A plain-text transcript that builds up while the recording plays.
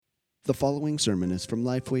The following sermon is from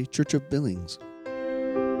Lifeway Church of Billings.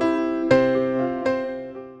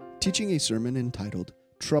 Teaching a sermon entitled,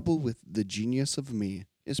 Trouble with the Genius of Me,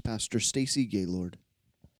 is Pastor Stacy Gaylord.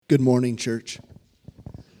 Good morning, church.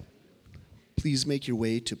 Please make your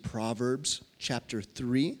way to Proverbs chapter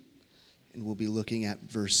 3, and we'll be looking at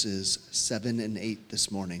verses 7 and 8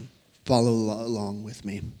 this morning. Follow along with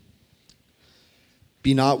me.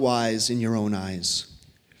 Be not wise in your own eyes.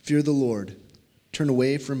 Fear the Lord. Turn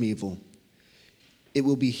away from evil. It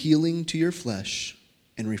will be healing to your flesh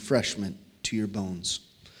and refreshment to your bones.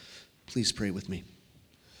 Please pray with me.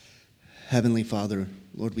 Heavenly Father,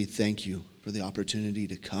 Lord, we thank you for the opportunity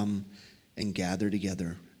to come and gather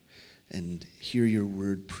together and hear your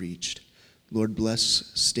word preached. Lord,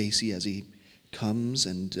 bless Stacy as he comes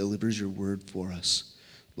and delivers your word for us.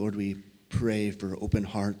 Lord, we pray for open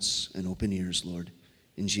hearts and open ears, Lord.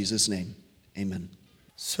 In Jesus' name, amen.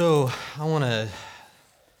 So I want to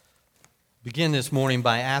begin this morning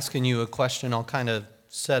by asking you a question. I'll kind of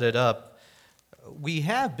set it up. We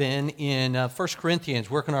have been in 1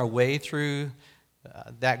 Corinthians, working our way through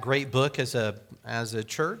that great book as a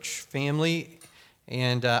church family.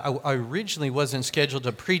 And I originally wasn't scheduled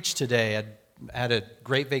to preach today. I had a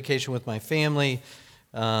great vacation with my family,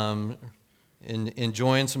 enjoying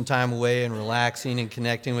some time away and relaxing and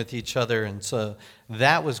connecting with each other. And so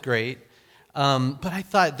that was great. But I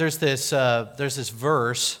thought there's this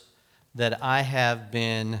verse that I have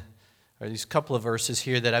been, or these couple of verses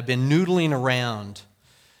here that I've been noodling around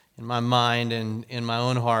in my mind and in my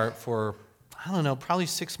own heart for, I don't know, probably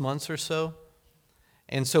 6 months or so.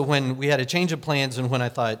 And so when we had a change of plans and when I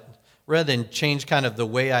thought, rather than change kind of the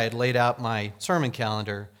way I had laid out my sermon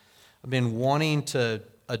calendar, I've been wanting to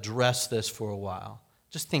address this for a while.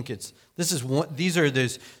 Just think these are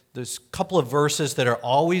those couple of verses that are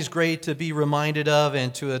always great to be reminded of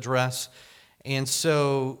and to address. And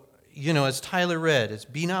so, as Tyler read, it's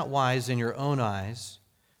be not wise in your own eyes.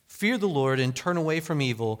 Fear the Lord and turn away from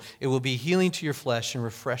evil. It will be healing to your flesh and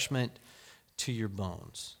refreshment to your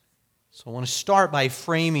bones. So I want to start by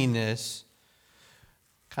framing this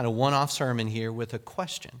kind of one-off sermon here with a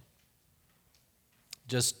question.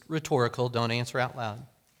 Just rhetorical, don't answer out loud.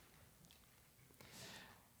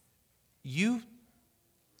 You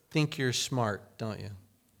think you're smart, don't you?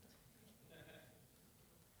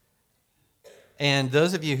 And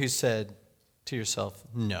those of you who said to yourself,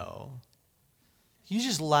 no, you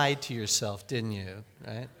just lied to yourself, didn't you,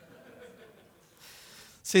 right?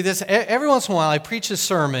 See, this every once in a while I preach a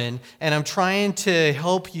sermon and I'm trying to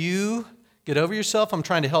help you get over yourself. I'm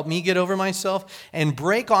trying to help me get over myself and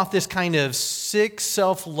break off this kind of sick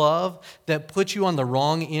self-love that puts you on the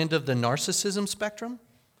wrong end of the narcissism spectrum.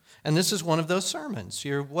 And this is one of those sermons.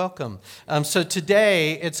 You're welcome. So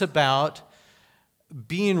today it's about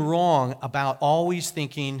being wrong about always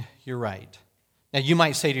thinking you're right. Now you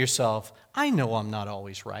might say to yourself, I know I'm not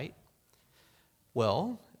always right.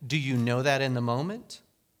 Well, do you know that in the moment?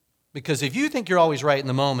 Because if you think you're always right in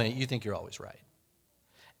the moment, you think you're always right.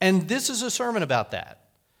 And this is a sermon about that.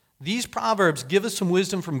 These Proverbs give us some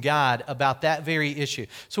wisdom from God about that very issue.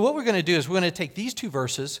 So what we're going to do is we're going to take these two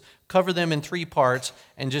verses, cover them in 3 parts,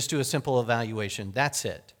 and just do a simple evaluation. That's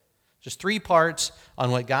it. Just 3 parts on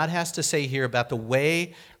what God has to say here about the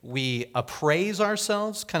way we appraise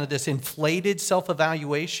ourselves, kind of this inflated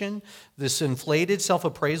self-evaluation, this inflated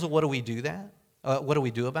self-appraisal. What do we do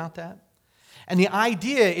about that? And the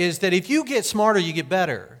idea is that if you get smarter, you get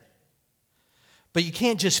better. But you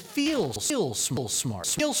can't just feel smart.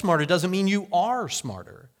 Feel smarter doesn't mean you are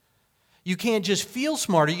smarter. You can't just feel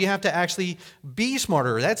smarter. You have to actually be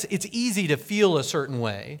smarter. It's easy to feel a certain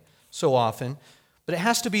way so often, but it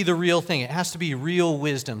has to be the real thing. It has to be real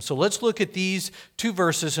wisdom. So let's look at these 2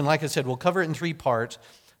 verses, and like I said, we'll cover it in 3 parts,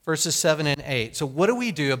 verses 7 and 8. So what do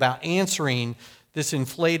we do about answering this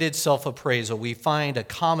inflated self-appraisal? We find a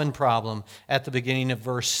common problem at the beginning of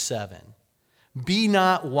verse 7. Be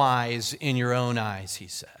not wise in your own eyes, he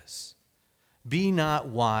says. Be not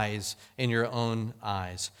wise in your own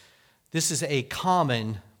eyes. This is a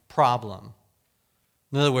common problem.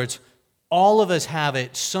 In other words, all of us have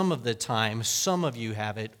it some of the time. Some of you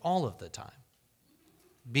have it all of the time.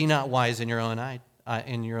 Be not wise in your own eyes.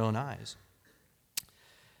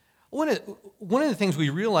 One of the things we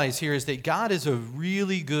realize here is that God is a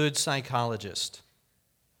really good psychologist.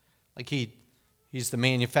 Like He's the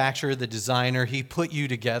manufacturer, the designer. He put you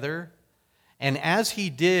together. And as he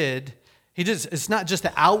did, it's not just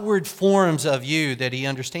the outward forms of you that he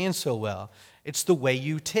understands so well. It's the way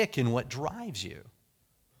you tick and what drives you.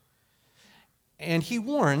 And he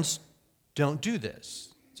warns, don't do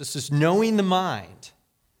this. Just as knowing the mind.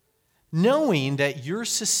 knowing that you're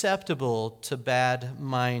susceptible to bad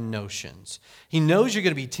mind notions. He knows you're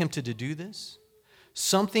going to be tempted to do this.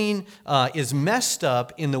 Something is messed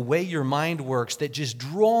up in the way your mind works that just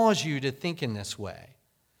draws you to think in this way,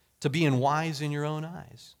 to being wise in your own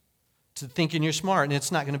eyes, to thinking you're smart, and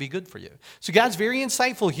it's not going to be good for you. So God's very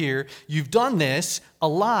insightful here. You've done this a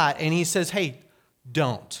lot, and he says, hey,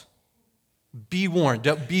 don't. Be warned.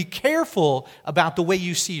 Be careful about the way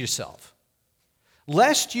you see yourself,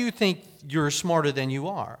 lest you think you're smarter than you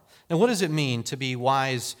are. Now, what does it mean to be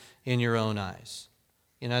wise in your own eyes?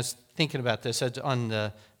 You know, I was thinking about this. On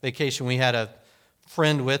the vacation, we had a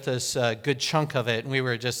friend with us, a good chunk of it, and we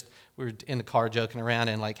were in the car joking around,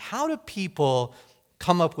 and like, how do people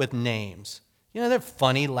come up with names? You know, they're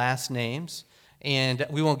funny last names. And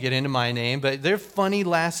we won't get into my name, but they're funny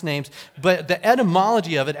last names. But the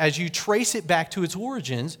etymology of it, as you trace it back to its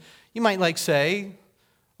origins, you might like say,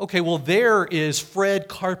 okay, well, there is Fred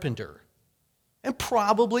Carpenter. And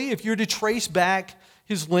probably, if you're to trace back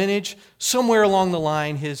his lineage, somewhere along the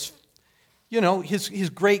line, his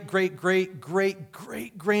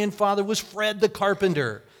great-great-great-great-great-grandfather was Fred the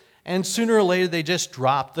Carpenter. And sooner or later, they just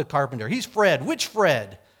dropped the Carpenter. He's Fred. Which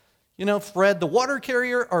Fred? You know, Fred the water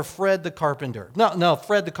carrier or Fred the carpenter? No,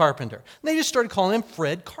 Fred the carpenter. And they just started calling him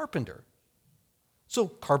Fred Carpenter. So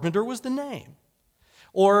Carpenter was the name.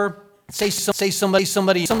 Or say somebody,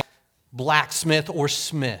 blacksmith or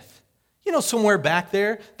smith. You know, somewhere back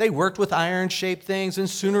there, they worked with iron-shaped things, and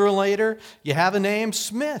sooner or later, you have a name,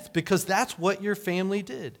 Smith, because that's what your family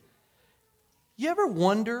did. You ever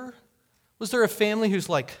wonder, was there a family who's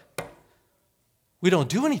like, we don't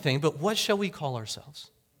do anything, but what shall we call ourselves?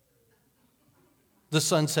 The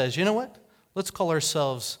son says, you know what? Let's call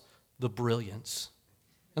ourselves the Brilliants.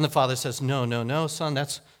 And the father says, no, son,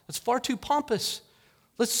 that's far too pompous.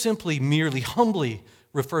 Let's simply, merely, humbly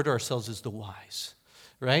refer to ourselves as the Wise,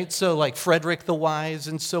 right? So like Frederick the Wise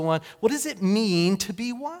and so on. What does it mean to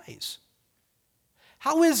be wise?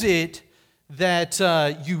 How is it that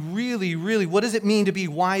you really, what does it mean to be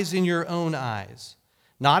wise in your own eyes?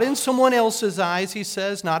 Not in someone else's eyes, he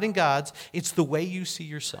says, not in God's. It's the way you see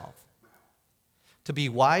yourself. To be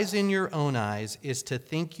wise in your own eyes is to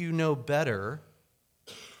think you know better,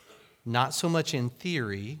 not so much in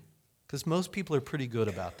theory, because most people are pretty good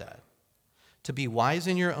about that. To be wise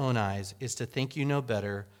in your own eyes is to think you know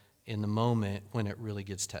better in the moment when it really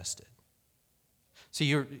gets tested. See,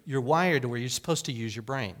 you're wired to where you're supposed to use your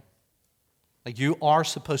brain. Like you are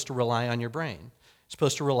supposed to rely on your brain. You're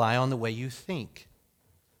supposed to rely on the way you think.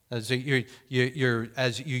 As you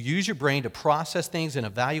use your brain to process things and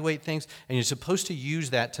evaluate things, and you're supposed to use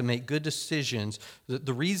that to make good decisions.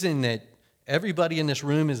 The reason that everybody in this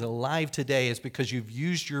room is alive today is because you've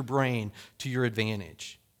used your brain to your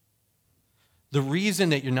advantage. The reason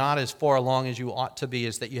that you're not as far along as you ought to be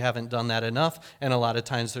is that you haven't done that enough, and a lot of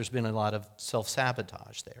times there's been a lot of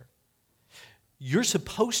self-sabotage there. You're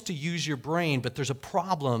supposed to use your brain, but there's a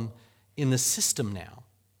problem in the system now.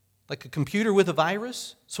 Like a computer with a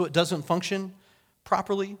virus, so it doesn't function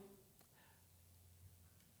properly.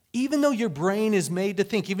 Even though your brain is made to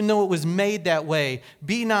think, even though it was made that way,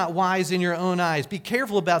 be not wise in your own eyes. Be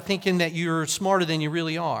careful about thinking that you're smarter than you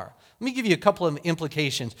really are. Let me give you a couple of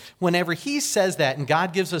implications. Whenever he says that, and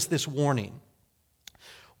God gives us this warning,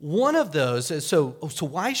 one of those is, so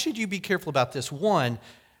why should you be careful about this? One,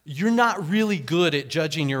 you're not really good at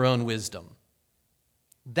judging your own wisdom.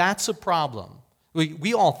 That's a problem.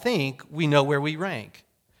 We all think we know where we rank.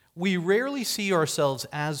 We rarely see ourselves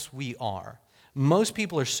as we are. Most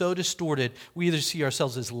people are so distorted, we either see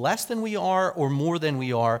ourselves as less than we are or more than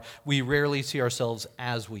we are. We rarely see ourselves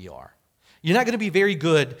as we are. You're not going to be very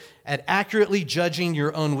good at accurately judging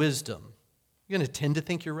your own wisdom. You're going to tend to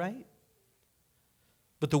think you're right.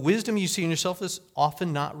 But the wisdom you see in yourself is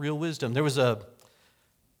often not real wisdom. There was a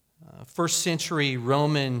first century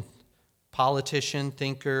Roman politician,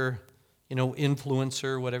 thinker,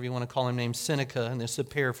 influencer, whatever you want to call him, named Seneca, and this is a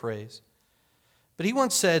paraphrase. But he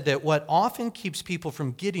once said that what often keeps people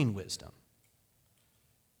from getting wisdom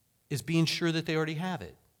is being sure that they already have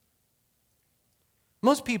it.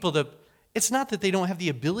 Most people, it's not that they don't have the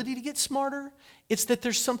ability to get smarter, it's that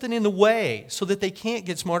there's something in the way so that they can't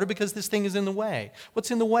get smarter because this thing is in the way.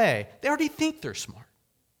 What's in the way? They already think they're smart.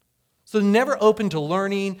 So they're never open to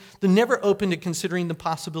learning. They're never open to considering the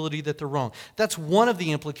possibility that they're wrong. That's one of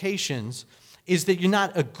the implications, is that you're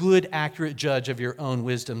not a good, accurate judge of your own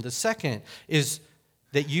wisdom. The second is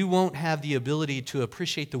that you won't have the ability to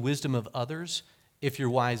appreciate the wisdom of others if you're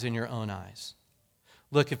wise in your own eyes.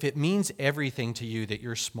 Look, if it means everything to you that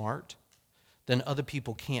you're smart, then other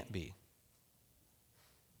people can't be.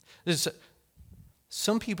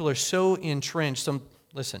 Some people are so entrenched.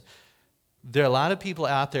 Listen, There are a lot of people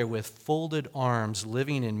out there with folded arms,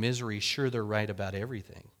 living in misery, sure they're right about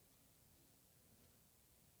everything.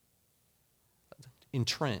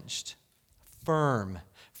 Entrenched, firm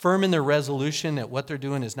in their resolution that what they're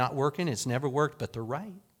doing is not working, it's never worked, but they're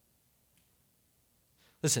right.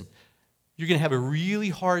 Listen, you're going to have a really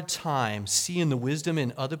hard time seeing the wisdom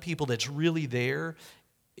in other people that's really there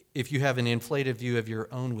if you have an inflated view of your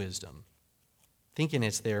own wisdom, thinking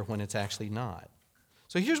it's there when it's actually not.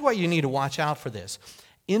 So here's why you need to watch out for this.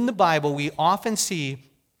 In the Bible, we often see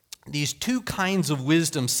these two kinds of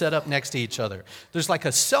wisdom set up next to each other. There's like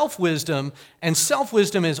a self-wisdom, and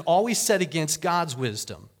self-wisdom is always set against God's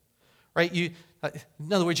wisdom, right? In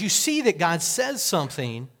other words, you see that God says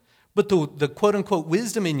something, but the quote-unquote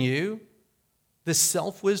wisdom in you, this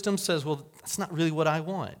self-wisdom says, well, that's not really what I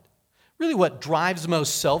want. Really what drives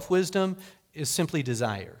most self-wisdom is simply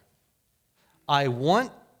desire. I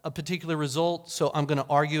want a particular result, so I'm going to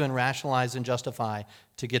argue and rationalize and justify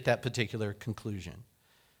to get that particular conclusion.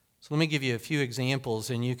 So let me give you a few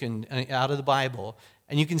examples and you can out of the Bible,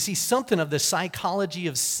 and you can see something of the psychology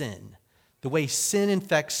of sin, the way sin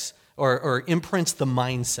infects or imprints the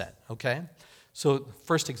mindset, okay? So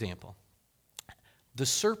first example, the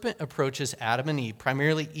serpent approaches Adam and Eve,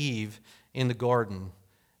 primarily Eve, in the garden.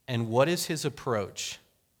 And what is his approach?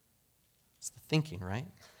 It's the thinking, right?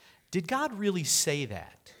 Did God really say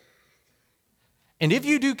that? And if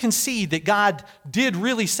you do concede that God did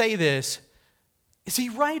really say this, is he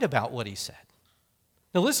right about what he said?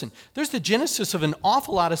 Now listen, there's the genesis of an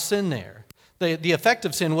awful lot of sin there. The effect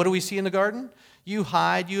of sin, what do we see in the garden? You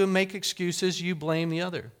hide, you make excuses, you blame the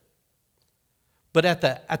other. But at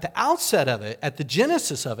the outset of it, at the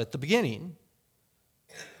genesis of it, the beginning,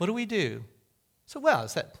 what do? So, well,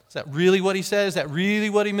 is that really what he said? Is that really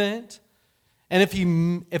what he meant? And if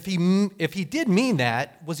he did mean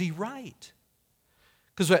that, was he right?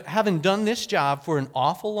 Because having done this job for an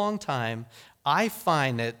awful long time, I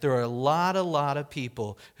find that there are a lot of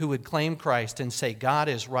people who would claim Christ and say God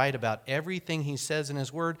is right about everything he says in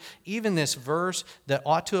his word, even this verse that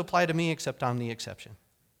ought to apply to me, except I'm the exception.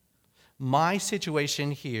 My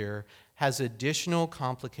situation here has additional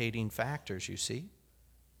complicating factors, you see.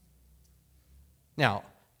 Now,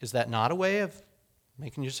 is that not a way of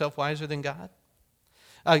making yourself wiser than God?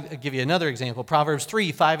 I'll give you another example. Proverbs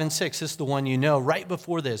 3, 5, and 6. This is the one you know. Right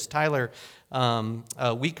before this, Tyler,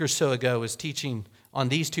 a week or so ago, was teaching on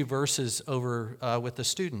these two verses over with the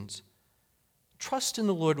students. Trust in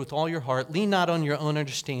the Lord with all your heart. Lean not on your own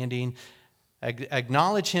understanding.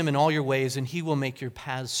 Acknowledge him in all your ways, and he will make your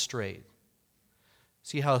paths straight.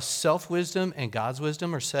 See how self-wisdom and God's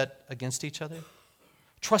wisdom are set against each other?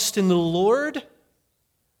 Trust in the Lord.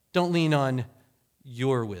 Don't lean on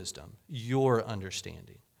your wisdom, your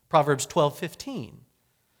understanding. Proverbs 12:15.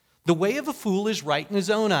 The way of a fool is right in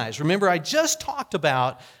his own eyes. Remember, I just talked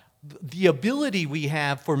about the ability we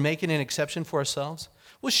have for making an exception for ourselves.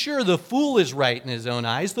 Well, sure, the fool is right in his own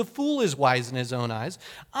eyes. The fool is wise in his own eyes.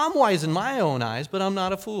 I'm wise in my own eyes, but I'm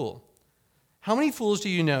not a fool. How many fools do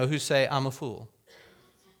you know who say, I'm a fool?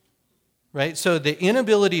 Right? So the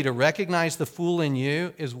inability to recognize the fool in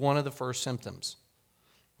you is one of the first symptoms.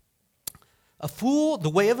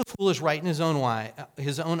 The way of a fool is right in his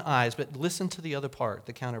own eyes, but listen to the other part,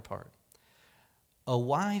 the counterpart. A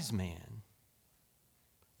wise man,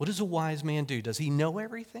 what does a wise man do? Does he know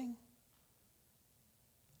everything?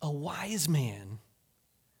 A wise man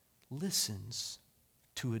listens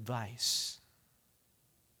to advice.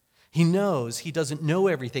 He knows he doesn't know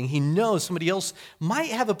everything. He knows somebody else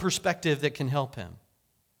might have a perspective that can help him.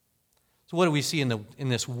 So what do we see in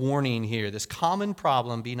this warning here? This common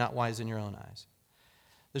problem, be not wise in your own eyes.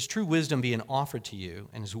 There's true wisdom being offered to you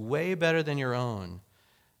and is way better than your own.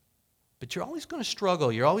 But you're always going to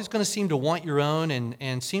struggle. You're always going to seem to want your own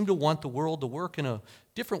and seem to want the world to work in a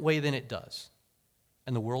different way than it does.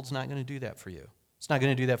 And the world's not going to do that for you. It's not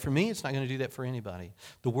going to do that for me. It's not going to do that for anybody.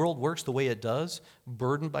 The world works the way it does,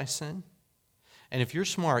 burdened by sin. And if you're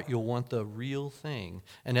smart, you'll want the real thing.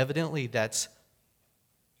 And evidently,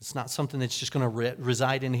 it's not something that's just going to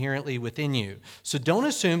reside inherently within you. So don't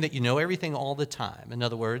assume that you know everything all the time. In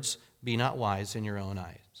other words, be not wise in your own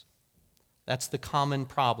eyes. That's the common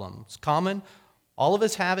problem. It's common. All of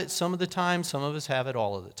us have it some of the time. Some of us have it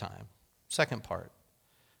all of the time. Second part.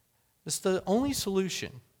 It's the only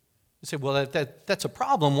solution. You say, well, that's a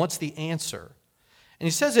problem. What's the answer? And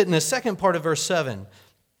he says it in the second part of verse 7.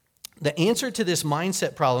 The answer to this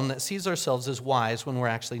mindset problem that sees ourselves as wise when we're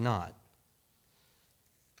actually not.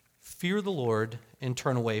 Fear the Lord and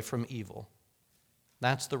turn away from evil.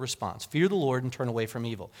 That's the response. Fear the Lord and turn away from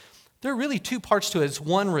evil. There are really two parts to it. It's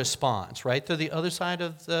one response, right?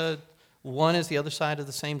 One is the other side of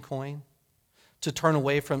the same coin.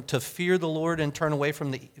 to fear the Lord and turn away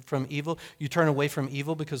from evil. You turn away from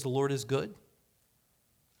evil because the Lord is good.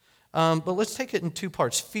 But let's take it in two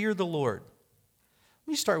parts. Fear the Lord.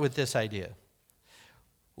 Let me start with this idea.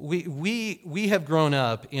 We have grown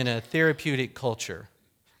up in a therapeutic culture.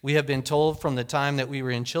 We have been told from the time that we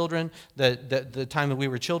were children, that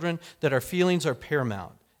our feelings are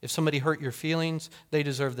paramount. If somebody hurt your feelings, they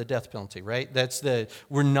deserve the death penalty, right?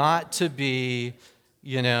 We're not to be,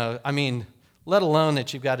 let alone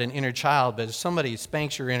that you've got an inner child, but if somebody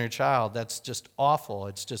spanks your inner child, that's just awful.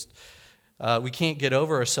 It's just, we can't get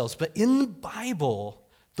over ourselves. But in the Bible,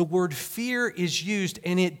 the word fear is used,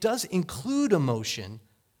 and it does include emotion,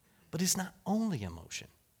 but it's not only emotion.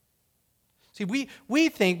 See, we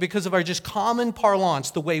think because of our just common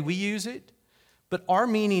parlance, the way we use it, but our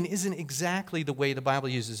meaning isn't exactly the way the Bible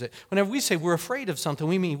uses it. Whenever we say we're afraid of something,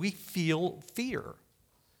 we mean we feel fear.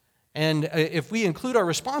 And if we include our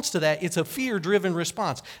response to that, it's a fear-driven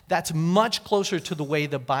response. That's much closer to the way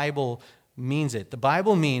the Bible means it. The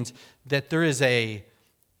Bible means that there is a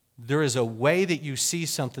way that you see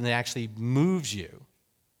something that actually moves you.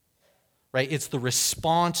 Right? It's the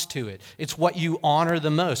response to it. It's what you honor the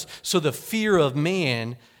most. So the fear of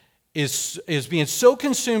man is being so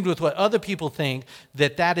consumed with what other people think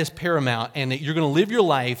that is paramount and that you're going to live your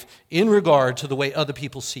life in regard to the way other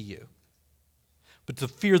people see you. But to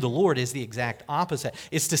fear the Lord is the exact opposite.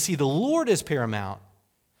 It's to see the Lord as paramount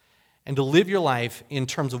and to live your life in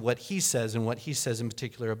terms of what He says and what He says in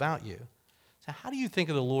particular about you. So how do you think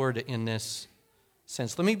of the Lord in this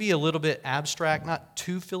sense? Let me be a little bit abstract, not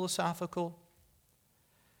too philosophical.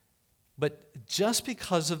 But just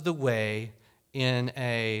because of the way in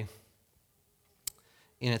a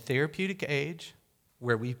therapeutic age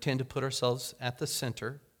where we tend to put ourselves at the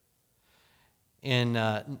center, in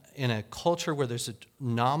a culture where there's a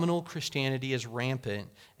nominal Christianity is rampant,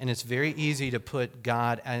 and it's very easy to put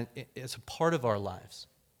God as a part of our lives.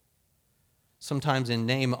 Sometimes in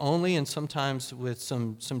name only, and sometimes with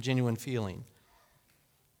some genuine feeling.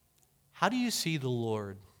 How do you see the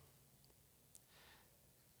Lord?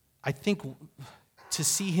 I think to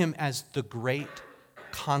see Him as the great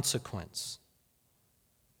consequence.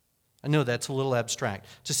 I know that's a little abstract.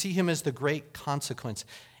 To see Him as the great consequence.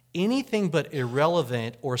 Anything but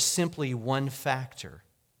irrelevant or simply one factor.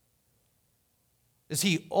 Is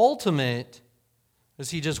He ultimate?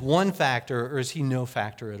 Is He just one factor, or is He no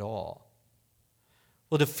factor at all?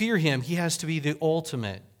 Well, to fear Him, He has to be the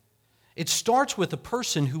ultimate. It starts with a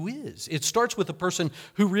person who is. It starts with a person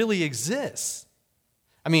who really exists.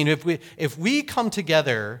 I mean, if we come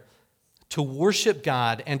together to worship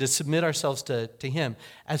God and to submit ourselves to Him,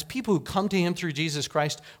 as people who come to Him through Jesus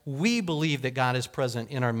Christ, we believe that God is present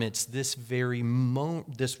in our midst this very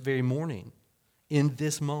morning, in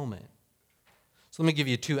this moment. So let me give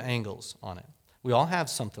you two angles on it. We all have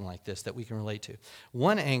something like this that we can relate to.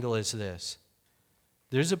 One angle is this.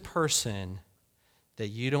 There's a person that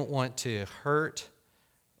you don't want to hurt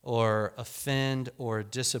or offend or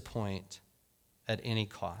disappoint at any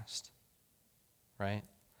cost, right?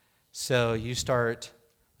 So you start,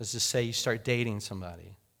 let's just say you start dating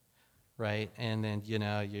somebody, right? And then,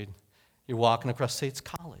 you're walking across, say it's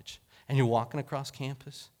college, and you're walking across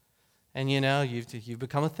campus, and you've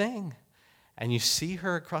become a thing. And you see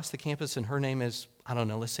her across the campus, and her name is, I don't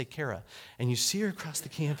know, let's say Kara. And you see her across the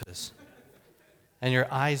campus, and your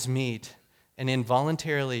eyes meet, and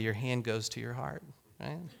involuntarily your hand goes to your heart,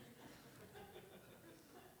 right?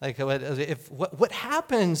 Like, what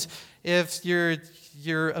happens if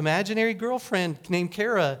your imaginary girlfriend named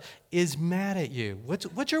Kara is mad at you?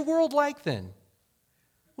 What's your world like then?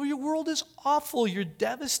 Well, your world is awful. You're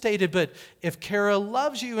devastated. But if Kara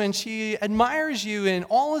loves you and she admires you and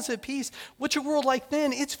all is at peace, what's your world like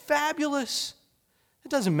then? It's fabulous. It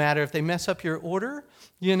doesn't matter if they mess up your order,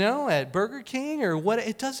 at Burger King or what.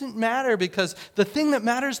 It doesn't matter, because the thing that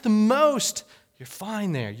matters the most, you're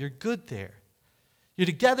fine there. You're good there. You're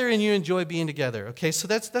together and you enjoy being together. Okay, so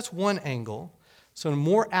that's one angle. So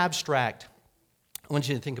more abstract, I want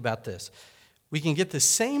you to think about this. We can get the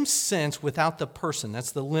same sense without the person.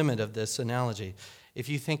 That's the limit of this analogy. If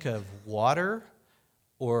you think of water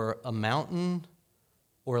or a mountain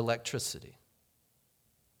or electricity,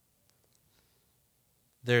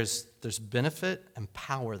 there's benefit and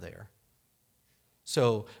power there.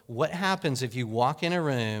 So what happens if you walk in a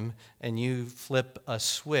room and you flip a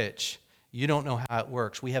switch? You don't know how it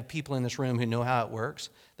works. We have people in this room who know how it works.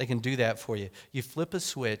 They can do that for you. You flip a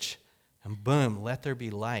switch and boom, let there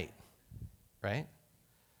be light, right?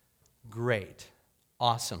 Great.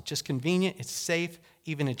 Awesome. Just convenient. It's safe.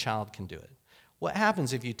 Even a child can do it. What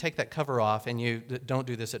happens if you take that cover off, and you don't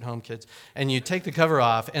do this at home, kids, and you take the cover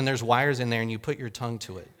off and there's wires in there and you put your tongue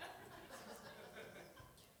to it?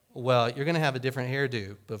 Well, you're going to have a different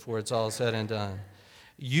hairdo before it's all said and done.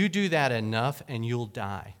 You do that enough and you'll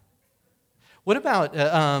die. What about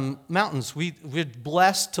mountains? We're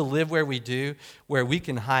blessed to live where we do, where we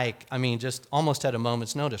can hike, just almost at a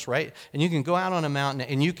moment's notice, right? And you can go out on a mountain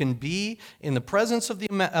and you can be in the presence of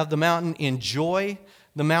the mountain, enjoy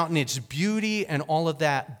the mountain, its beauty and all of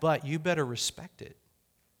that, but you better respect it,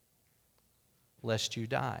 lest you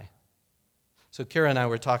die. So Kara and I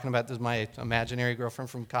were talking about this, my imaginary girlfriend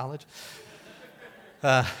from college,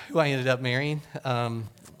 who I ended up marrying.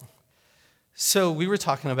 So we were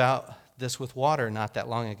talking about this with water not that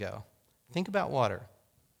long ago. Think about water.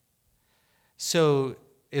 So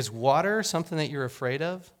is water something that you're afraid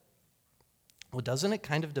of? Well, doesn't it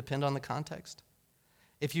kind of depend on the context?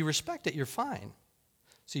 If you respect it, you're fine.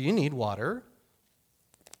 So you need water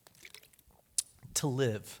to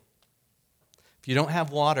live. If you don't have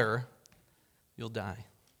water, you'll die.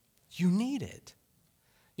 You need it.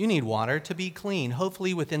 You need water to be clean.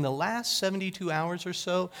 Hopefully within the last 72 hours or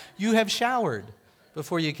so, you have showered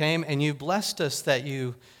before you came, and you blessed us that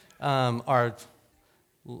you are,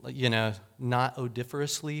 not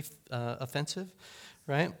odoriferously offensive,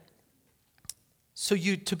 right? So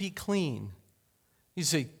to be clean. You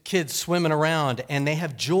see kids swimming around, and they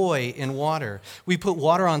have joy in water. We put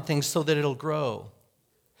water on things so that it'll grow.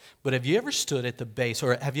 But have you ever stood at the base,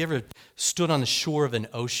 or have you ever stood on the shore of an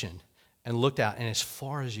ocean and looked out, and as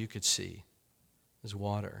far as you could see is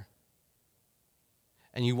water?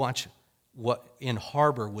 And you watch what in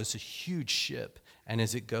harbor was a huge ship, and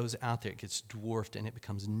as it goes out there, it gets dwarfed, and it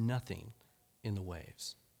becomes nothing in the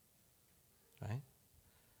waves, right?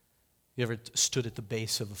 You ever stood at the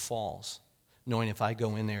base of the falls, knowing if I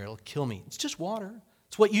go in there, it'll kill me? It's just water.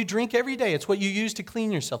 It's what you drink every day. It's what you use to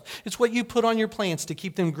clean yourself. It's what you put on your plants to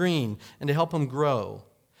keep them green and to help them grow.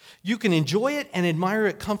 You can enjoy it and admire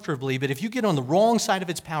it comfortably, but if you get on the wrong side of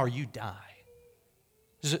its power, you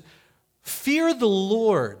die. Fear the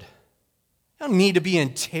Lord. You don't need to be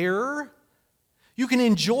in terror. You can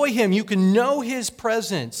enjoy Him. You can know His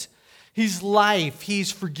presence. He's life.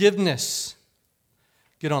 He's forgiveness.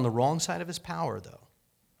 Get on the wrong side of His power, though.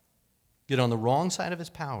 Get on the wrong side of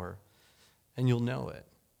His power, and you'll know it.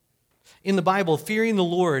 In the Bible, fearing the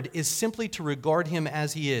Lord is simply to regard Him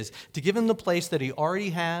as He is, to give Him the place that He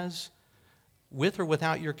already has, with or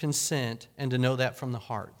without your consent, and to know that from the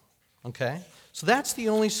heart. Okay? So that's the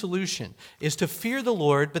only solution, is to fear the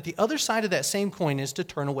Lord, but the other side of that same coin is to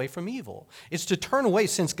turn away from evil. It's to turn away,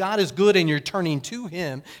 since God is good and you're turning to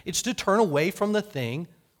Him, it's to turn away from the thing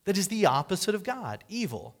that is the opposite of God,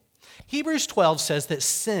 evil. Hebrews 12 says that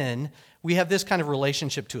sin, we have this kind of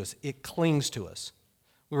relationship to us. It clings to us.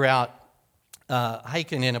 We were out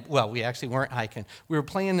hiking we actually weren't hiking. We were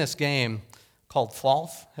playing this game called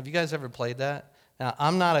Golf. Have you guys ever played that? Now,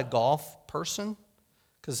 I'm not a golf person,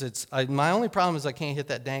 because my only problem is I can't hit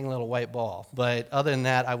that dang little white ball. But other than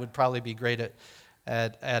that, I would probably be great at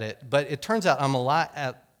it. But it turns out I'm a lot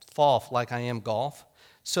at golf like I am golf.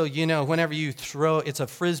 So, whenever you throw, it's a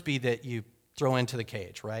frisbee that you throw into the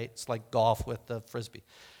cage, right? It's like golf with the frisbee.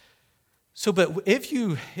 So, but if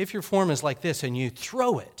your form is like this and you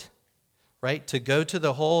throw it, right, to go to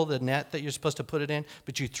the hole, the net that you're supposed to put it in,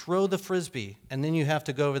 but you throw the frisbee and then you have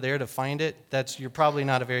to go over there to find it, you're probably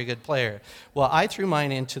not a very good player. Well, I threw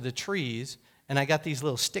mine into the trees, and I got these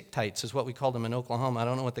little stick tights, is what we call them in Oklahoma. I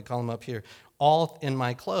don't know what they call them up here, all in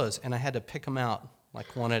my clothes, and I had to pick them out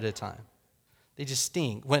like one at a time. They just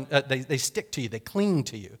sting. When they stick to you, they cling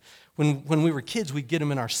to you. When we were kids, we'd get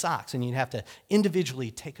them in our socks, and you'd have to individually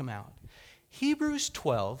take them out. Hebrews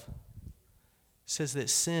 12 says that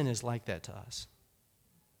sin is like that to us.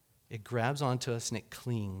 It grabs onto us and it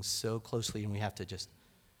clings so closely, and we've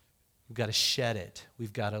got to shed it.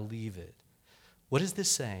 We've got to leave it. What does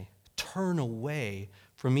this say? Turn away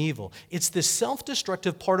from evil. It's the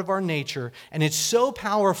self-destructive part of our nature, and it's so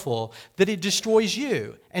powerful that it destroys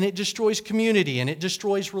you, and it destroys community, and it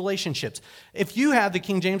destroys relationships. If you have the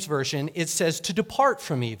King James Version, it says to depart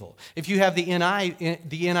from evil. If you have the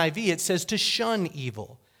NIV, it says to shun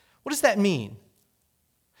evil. What does that mean?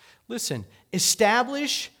 Listen,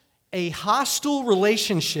 establish a hostile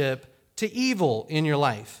relationship to evil in your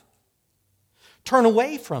life. Turn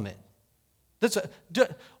away from it.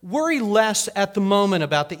 Worry less at the moment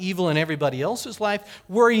about the evil in everybody else's life.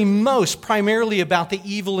 Worry most primarily about the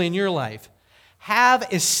evil in your life.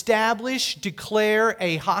 Declare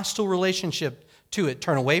a hostile relationship to it.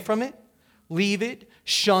 Turn away from it, leave it,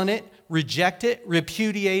 shun it, reject it,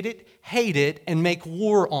 repudiate it, hate it, and make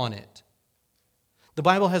war on it. The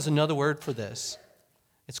Bible has another word for this.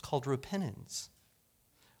 It's called repentance.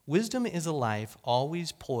 Wisdom is a life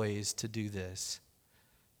always poised to do this,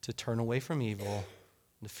 to turn away from evil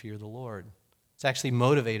and to fear the Lord. It's actually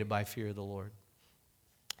motivated by fear of the Lord.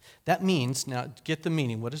 That means, now get the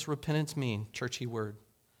meaning. What does repentance mean? Churchy word.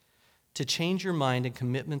 To change your mind and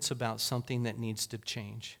commitments about something that needs to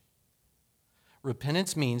change.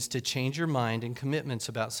 Repentance means to change your mind and commitments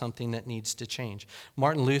about something that needs to change.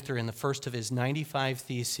 Martin Luther, in the first of his 95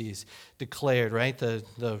 Theses, declared, right,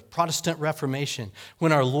 the Protestant Reformation,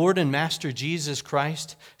 when our Lord and Master Jesus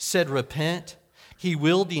Christ said repent, he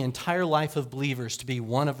willed the entire life of believers to be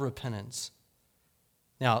one of repentance.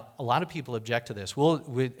 Now, a lot of people object to this.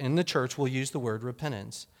 In the church, we'll use the word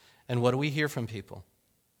repentance. And what do we hear from people?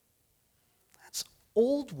 That's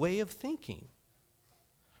old way of thinking.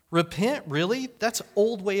 Repent, really? That's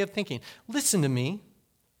old way of thinking. Listen to me.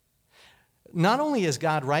 Not only is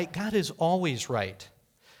God right, God is always right.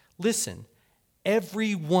 Listen,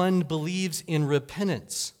 everyone believes in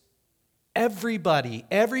repentance. Everybody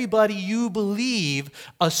you believe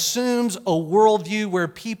assumes a worldview where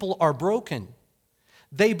people are broken.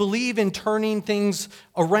 They believe in turning things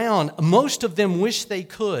around. Most of them wish they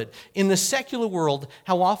could. In the secular world,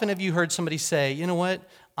 how often have you heard somebody say, you know what,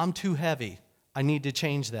 I'm too heavy. I need to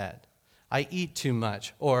change that. I eat too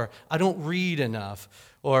much, or I don't read enough,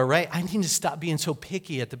 or right, I need to stop being so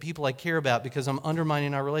picky at the people I care about because I'm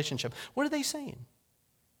undermining our relationship. What are they saying?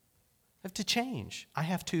 I have to change. I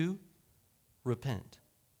have to repent.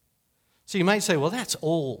 So you might say, well, that's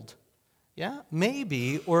old. Yeah,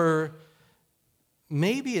 maybe, or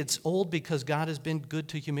maybe it's old because God has been good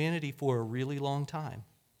to humanity for a really long time,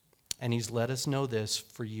 and he's let us know this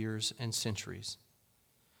for years and centuries.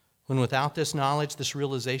 When without this knowledge, this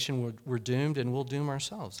realization, we're doomed and we'll doom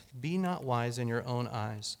ourselves. Be not wise in your own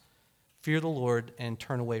eyes. Fear the Lord and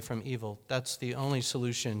turn away from evil. That's the only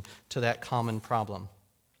solution to that common problem.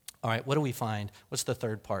 All right, what do we find? What's the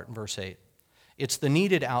third part in verse 8? It's the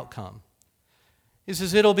needed outcome. He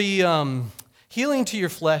says it'll be healing to your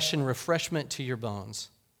flesh and refreshment to your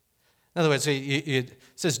bones. In other words, it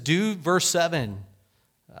says do verse 7.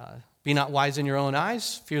 Be not wise in your own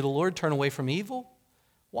eyes. Fear the Lord, turn away from evil.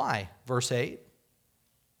 Why? Verse 8.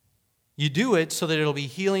 You do it so that it'll be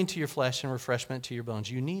healing to your flesh and refreshment to your bones.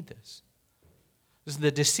 You need this.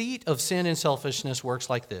 The deceit of sin and selfishness works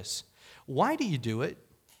like this. Why do you do it?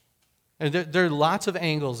 And there are lots of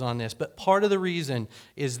angles on this, but part of the reason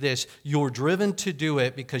is this. You're driven to do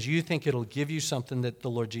it because you think it'll give you something that the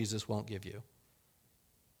Lord Jesus won't give you.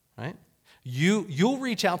 Right? You'll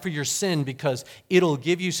reach out for your sin because it'll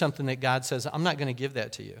give you something that God says, I'm not going to give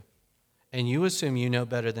that to you. And you assume you know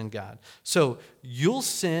better than God. So you'll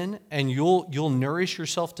sin and you'll nourish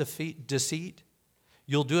yourself to deceit.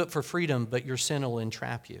 You'll do it for freedom, but your sin will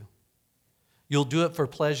entrap you. You'll do it for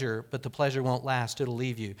pleasure, but the pleasure won't last. It'll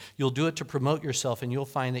leave you. You'll do it to promote yourself, and you'll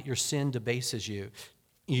find that your sin debases you.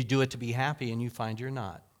 You do it to be happy, and you find you're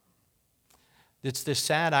not. It's this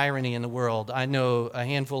sad irony in the world. I know a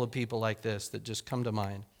handful of people like this that just come to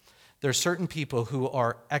mind. There are certain people who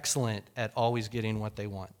are excellent at always getting what they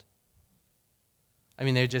want. I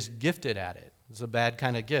mean, they're just gifted at it. It's a bad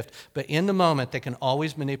kind of gift. But in the moment, they can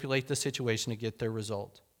always manipulate the situation to get their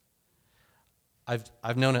result.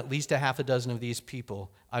 I've known at least a half a dozen of these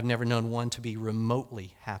people. I've never known one to be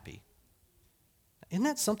remotely happy. Isn't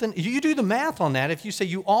that something? You do the math on that. If you say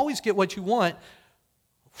you always get what you want,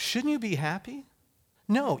 shouldn't you be happy?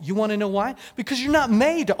 No. You want to know why? Because you're not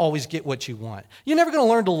made to always get what you want. You're never going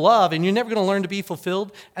to learn to love, and you're never going to learn to be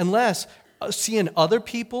fulfilled unless other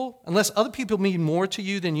people mean more to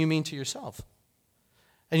you than you mean to yourself.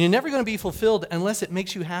 And you're never going to be fulfilled unless it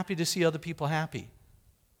makes you happy to see other people happy.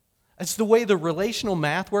 That's the way the relational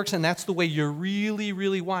math works, and that's the way you're really,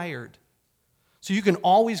 really wired. So you can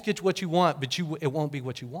always get what you want, but it won't be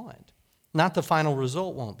what you want. Not the final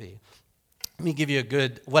result won't be. Let me give you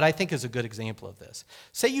what I think is a good example of this.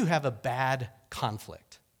 Say you have a bad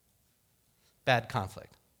conflict. Bad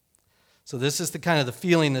conflict. So this is the kind of the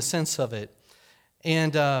feeling, the sense of it.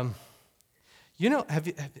 And, you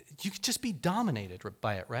could just be dominated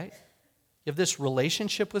by it, right? You have this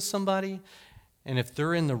relationship with somebody, and if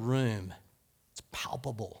they're in the room, it's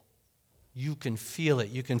palpable. You can feel it.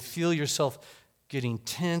 You can feel yourself getting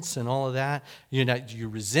tense and all of that. You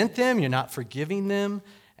resent them. You're not forgiving them.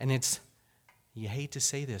 And you hate to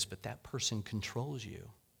say this, but that person controls you.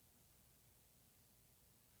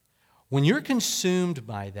 When you're consumed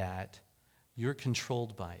by that, you're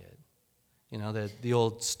controlled by it. You know, the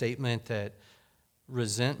old statement that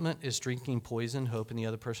resentment is drinking poison, hoping the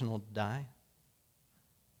other person will die.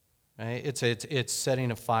 Right? It's setting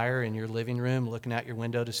a fire in your living room, looking out your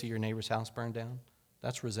window to see your neighbor's house burn down.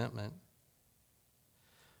 That's resentment.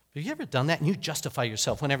 Have you ever done that and you justify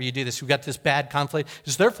yourself whenever you do this? We've got this bad conflict.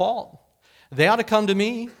 It's their fault. They ought to come to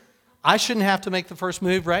me. I shouldn't have to make the first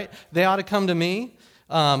move, right? They ought to come to me.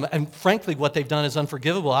 And frankly, what they've done is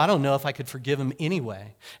unforgivable. I don't know if I could forgive them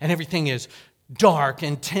anyway. And everything is dark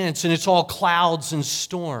and tense, and it's all clouds and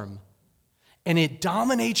storm. And it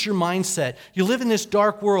dominates your mindset. You live in this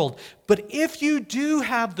dark world. But if you do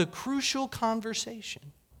have the crucial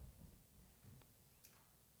conversation,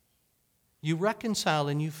 you reconcile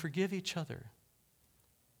and you forgive each other,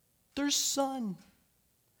 there's sun.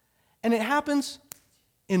 And it happens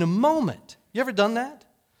in a moment. You ever done that?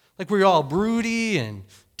 Like we're all broody and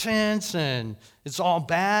tense and it's all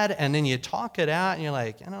bad, and then you talk it out and you're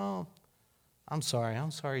like, I'm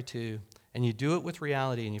sorry too. And you do it with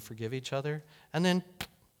reality and you forgive each other, and then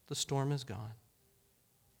the storm is gone.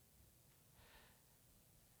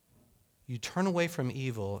 You turn away from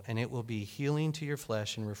evil and it will be healing to your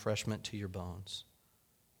flesh and refreshment to your bones.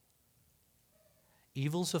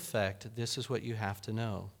 Evil's effect, this is what you have to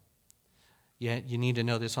know. You need to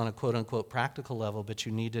know this on a quote-unquote practical level, but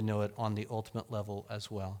you need to know it on the ultimate level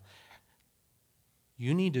as well.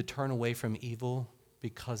 You need to turn away from evil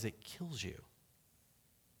because it kills you.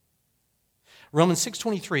 Romans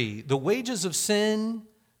 6:23, the wages of sin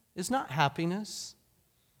is not happiness.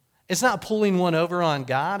 It's not pulling one over on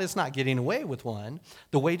God. It's not getting away with one.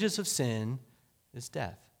 The wages of sin is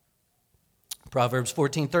death. Proverbs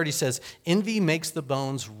 14:30 says, envy makes the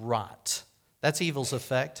bones rot. That's evil's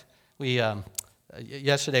effect.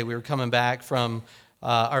 Yesterday we were coming back from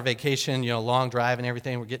our vacation, long drive and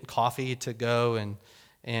everything. We're getting coffee to go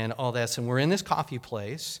and all this. And we're in this coffee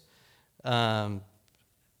place. And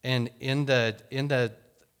in the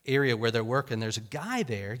area where they're working, there's a guy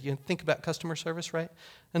there. You think about customer service, right?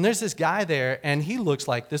 And there's this guy there, and he looks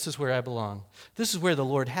like this is where I belong. This is where the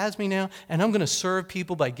Lord has me now, and I'm going to serve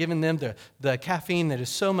people by giving them the caffeine that is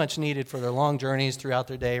so much needed for their long journeys throughout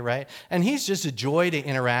their day, right? And he's just a joy to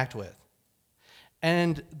interact with.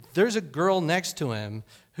 And there's a girl next to him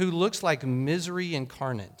who looks like misery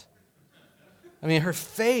incarnate. I mean, her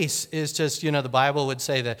face is just, the Bible would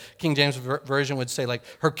say, the King James Version would say, like,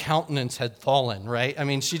 her countenance had fallen, right? I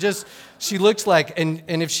mean, she looks like, and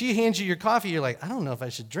if she hands you your coffee, you're like, I don't know if I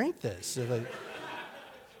should drink this.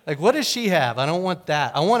 Like, what does she have? I don't want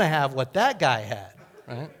that. I want to have what that guy had,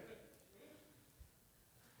 right?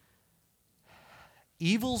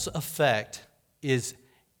 Evil's effect is,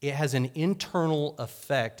 it has an internal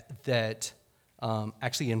effect that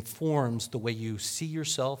actually informs the way you see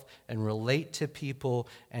yourself and relate to people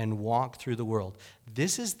and walk through the world.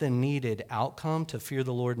 This is the needed outcome to fear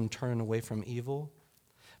the Lord and turn away from evil.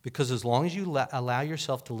 Because as long as you allow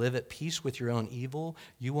yourself to live at peace with your own evil,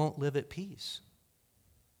 you won't live at peace.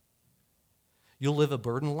 You'll live a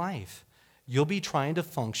burdened life. You'll be trying to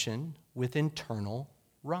function with internal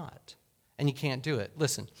rot. And you can't do it.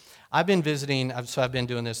 Listen, I've been visiting, so I've been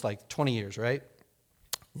doing this like 20 years, right?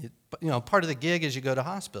 Part of the gig is you go to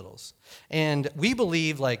hospitals. And we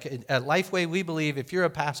believe, like at Lifeway, we believe if you're a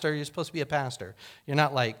pastor, you're supposed to be a pastor. You're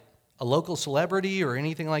not like a local celebrity or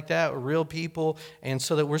anything like that, or real people. And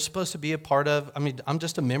so that we're supposed to be a part of, I'm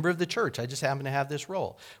just a member of the church. I just happen to have this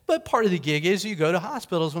role. But part of the gig is you go to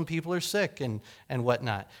hospitals when people are sick and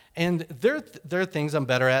whatnot. And there are things I'm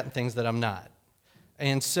better at and things that I'm not.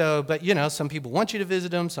 And so, but some people want you to visit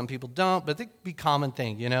them, some people don't, but it could be a common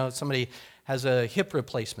thing. Somebody has a hip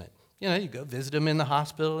replacement. You go visit them in the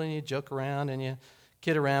hospital and you joke around and you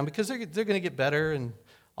kid around because they're going to get better and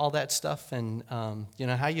all that stuff. And,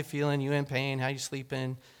 how you feeling? You in pain? How you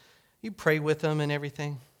sleeping? You pray with them and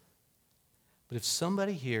everything. But if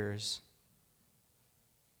somebody hears,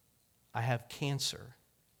 I have cancer,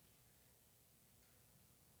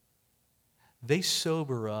 they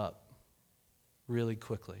sober up really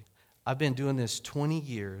quickly. I've been doing this 20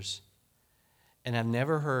 years, and I've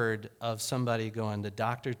never heard of somebody going, the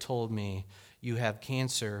doctor told me you have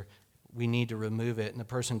cancer, we need to remove it, and the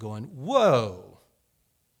person going, whoa,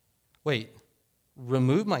 wait,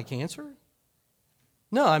 remove my cancer?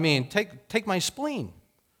 No, take my spleen,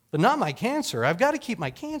 but not my cancer. I've got to keep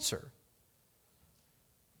my cancer.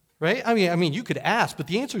 Right? You could ask, but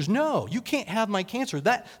the answer is no, you can't have my cancer.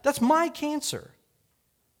 That's my cancer.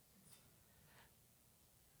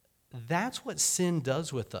 That's what sin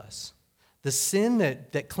does with us. The sin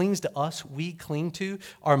that clings to us, we cling to.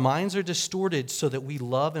 Our minds are distorted so that we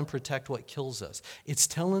love and protect what kills us. It's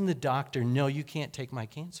telling the doctor, no, you can't take my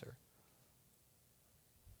cancer.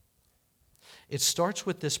 It starts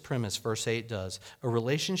with this premise, verse 8 does. A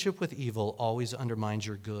relationship with evil always undermines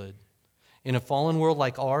your good. In a fallen world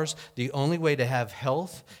like ours, the only way to have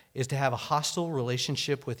health is to have a hostile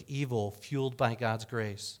relationship with evil fueled by God's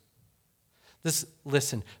grace.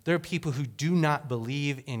 Listen, there are people who do not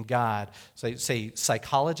believe in God, say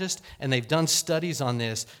psychologists, and they've done studies on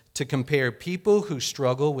this to compare people who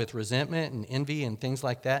struggle with resentment and envy and things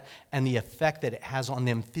like that and the effect that it has on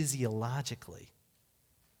them physiologically.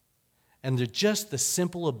 And they're just the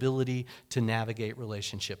simple ability to navigate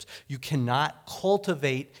relationships. You cannot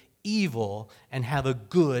cultivate evil and have a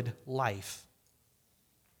good life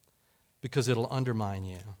because it'll undermine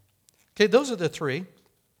you. Okay, those are the three.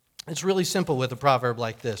 It's really simple with a proverb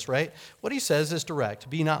like this, right? What he says is direct.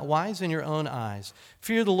 Be not wise in your own eyes.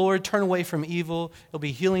 Fear the Lord, turn away from evil. It'll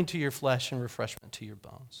be healing to your flesh and refreshment to your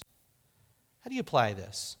bones. How do you apply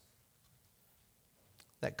this?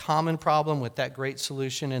 That common problem with that great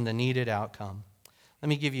solution and the needed outcome. Let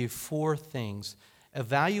me give you 4 things.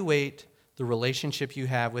 Evaluate the relationship you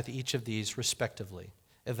have with each of these respectively.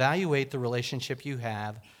 Evaluate the relationship you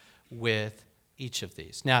have with each of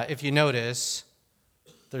these. Now, if you notice,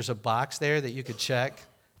 there's a box there that you could check,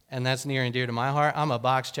 and that's near and dear to my heart. I'm a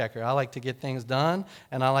box checker. I like to get things done,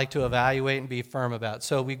 and I like to evaluate and be firm about it.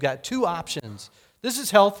 So we've got 2 options. This is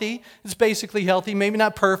healthy. It's basically healthy, maybe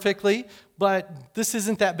not perfectly, but this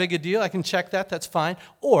isn't that big a deal. I can check that. That's fine.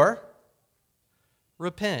 Or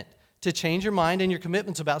repent, to change your mind and your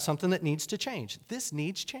commitments about something that needs to change. This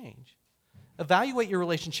needs change. Evaluate your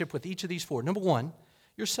relationship with each of these 4. Number 1,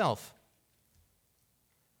 yourself.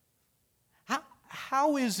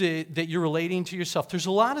 How is it that you're relating to yourself? There's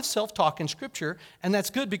a lot of self-talk in Scripture, and that's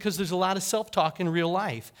good because there's a lot of self-talk in real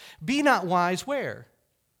life. Be not wise where?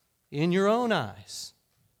 In your own eyes.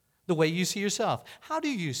 The way you see yourself. How do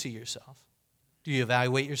you see yourself? Do you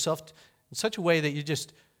evaluate yourself in such a way that you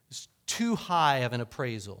just, it's too high of an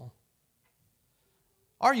appraisal?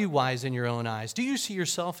 Are you wise in your own eyes? Do you see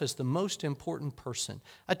yourself as the most important person?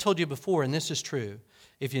 I told you before, and this is true,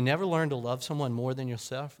 if you never learn to love someone more than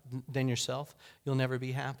yourself, you'll never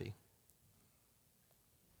be happy.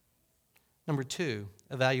 Number 2,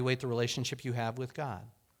 evaluate the relationship you have with God.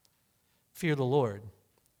 Fear the Lord.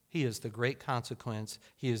 He is the great consequence.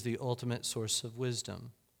 He is the ultimate source of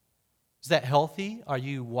wisdom. Is that healthy? Are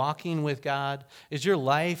you walking with God? Is your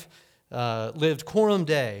life lived coram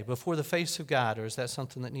Dei before the face of God, or is that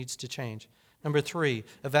something that needs to change? Number 3,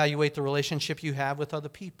 evaluate the relationship you have with other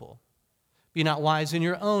people. Be not wise in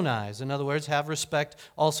your own eyes. In other words, have respect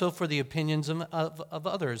also for the opinions of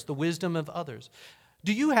others, the wisdom of others.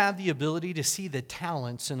 Do you have the ability to see the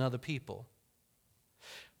talents in other people?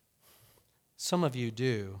 Some of you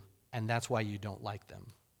do, and that's why you don't like them.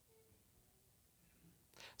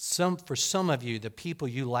 For some of you, the people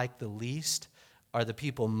you like the least are the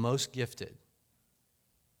people most gifted.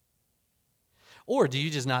 Or do you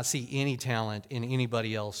just not see any talent in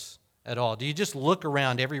anybody else at all? Do you just look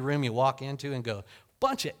around every room you walk into and go,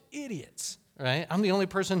 bunch of idiots, right? I'm the only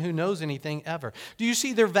person who knows anything ever. Do you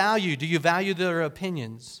see their value? Do you value their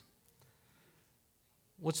opinions?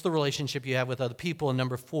 What's the relationship you have with other people? And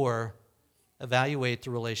number 4, evaluate the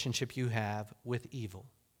relationship you have with evil.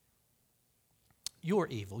 Your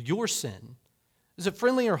evil, your sin. Is it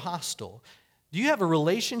friendly or hostile? Do you have a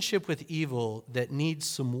relationship with evil that needs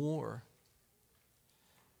some war?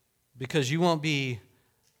 Because you won't be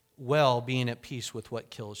well being at peace with what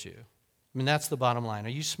kills you. I mean, that's the bottom line. Are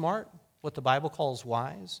you smart? What the Bible calls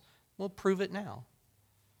wise? Well, prove it now.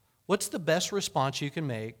 What's the best response you can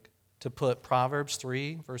make to put Proverbs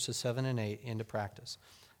 3, verses 7 and 8 into practice?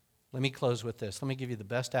 Let me close with this. Let me give you the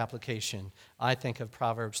best application, I think, of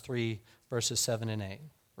Proverbs 3, verses 7 and 8.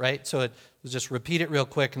 Right? So just repeat it real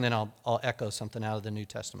quick, and then I'll echo something out of the New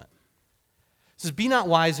Testament. It says, be not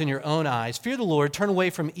wise in your own eyes. Fear the Lord. Turn away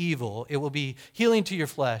from evil. It will be healing to your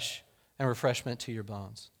flesh and refreshment to your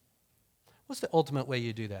bones. What's the ultimate way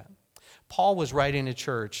you do that? Paul was writing to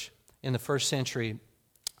church in the first century.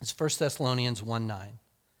 It's 1 Thessalonians 1:9.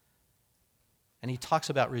 And he talks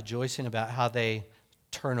about rejoicing about how they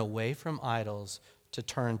turn away from idols to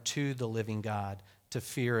turn to the living God, to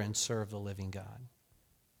fear and serve the living God.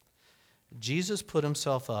 Jesus put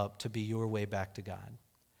himself up to be your way back to God,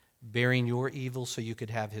 bearing your evil so you could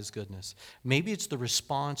have his goodness. Maybe it's the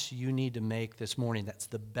response you need to make this morning. That's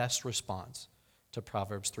the best response to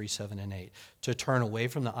Proverbs 3, 7, and 8. To turn away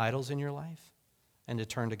from the idols in your life and to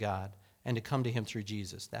turn to God and to come to him through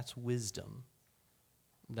Jesus. That's wisdom.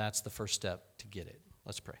 That's the first step to get it.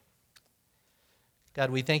 Let's pray.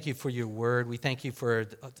 God, we thank you for your word. We thank you for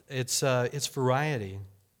its variety.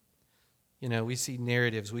 You know, we see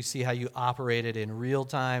narratives. We see how you operated in real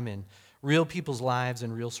time in real people's lives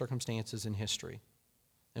and real circumstances in history.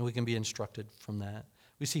 And we can be instructed from that.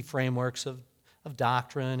 We see frameworks of of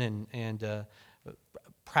doctrine and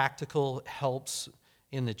practical helps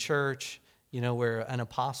in the church, where an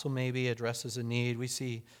apostle maybe addresses a need. We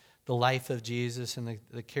see the life of Jesus and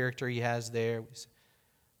the character he has there.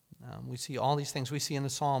 We see all these things. We see in the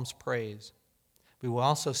Psalms praise. We will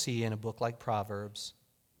also see in a book like Proverbs,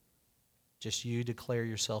 just you declare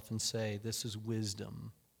yourself and say, this is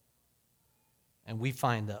wisdom. And we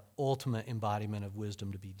find the ultimate embodiment of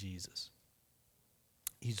wisdom to be Jesus.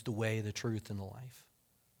 He's the way, the truth, and the life.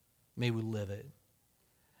 May we live it.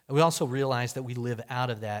 And we also realize that we live out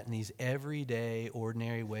of that in these everyday,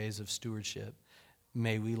 ordinary ways of stewardship.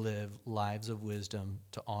 May we live lives of wisdom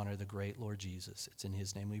to honor the great Lord Jesus. It's in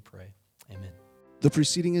his name we pray. Amen. The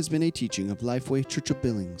preceding has been a teaching of Lifeway Church of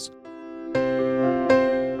Billings.